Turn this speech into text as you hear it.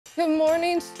Good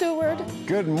morning, Stewart.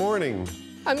 Good morning.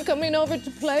 I'm coming over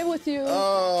to play with you.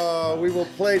 Oh, we will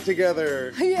play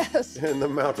together. Yes. In the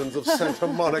mountains of Santa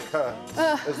Monica.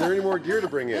 Is there any more gear to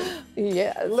bring in?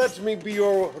 Yes. Let me be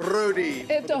your roadie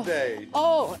for the day.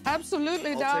 Oh,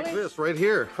 absolutely, darling. I'll take this right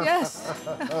here. Yes.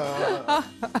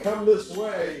 Come this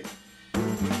way.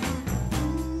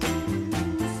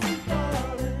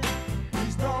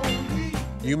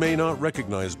 You may not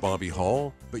recognize Bobbye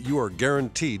Hall, but you are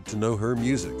guaranteed to know her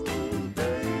music.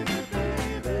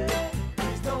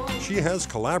 She has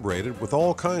collaborated with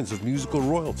all kinds of musical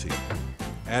royalty,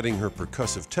 adding her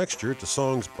percussive texture to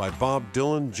songs by Bob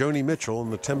Dylan, Joni Mitchell,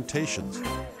 and The Temptations,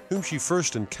 whom she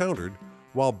first encountered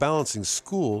while balancing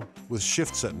school with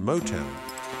shifts at Motown.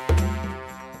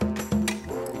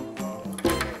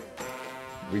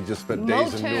 We just spent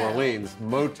days in New Orleans.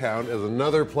 Motown is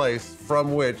another place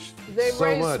from which They so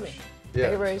raised much. me.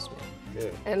 Yeah. They raised me. Yeah.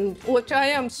 And which I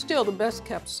am still the best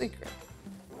kept secret.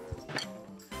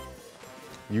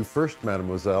 You first,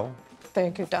 mademoiselle.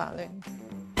 Thank you, darling.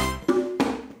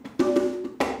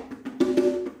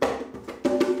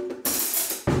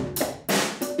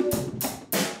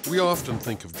 We often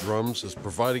think of drums as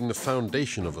providing the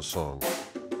foundation of a song.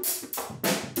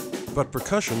 But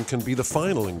percussion can be the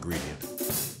final ingredient,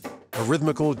 a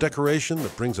rhythmical decoration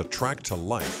that brings a track to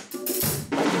life.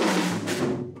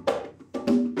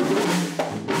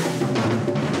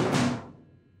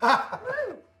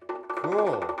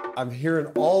 Cool. I'm hearing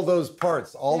all those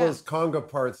parts, all those conga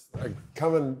parts are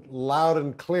coming loud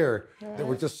and clear that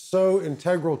were just so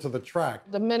integral to the track.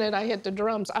 The minute I hit the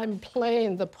drums, I'm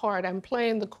playing the part, I'm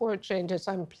playing the chord changes,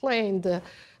 I'm playing to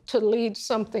lead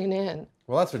something in.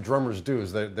 Well, that's what drummers do,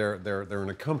 is they're an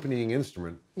accompanying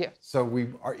instrument. Yes. So we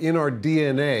are in our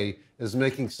DNA is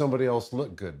making somebody else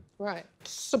look good. Right.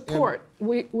 Support.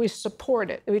 We support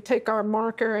it. We take our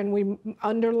marker and we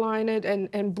underline it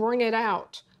and bring it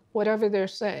out, whatever they're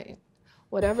saying,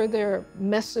 whatever their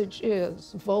message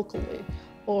is, vocally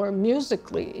or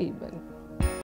musically even.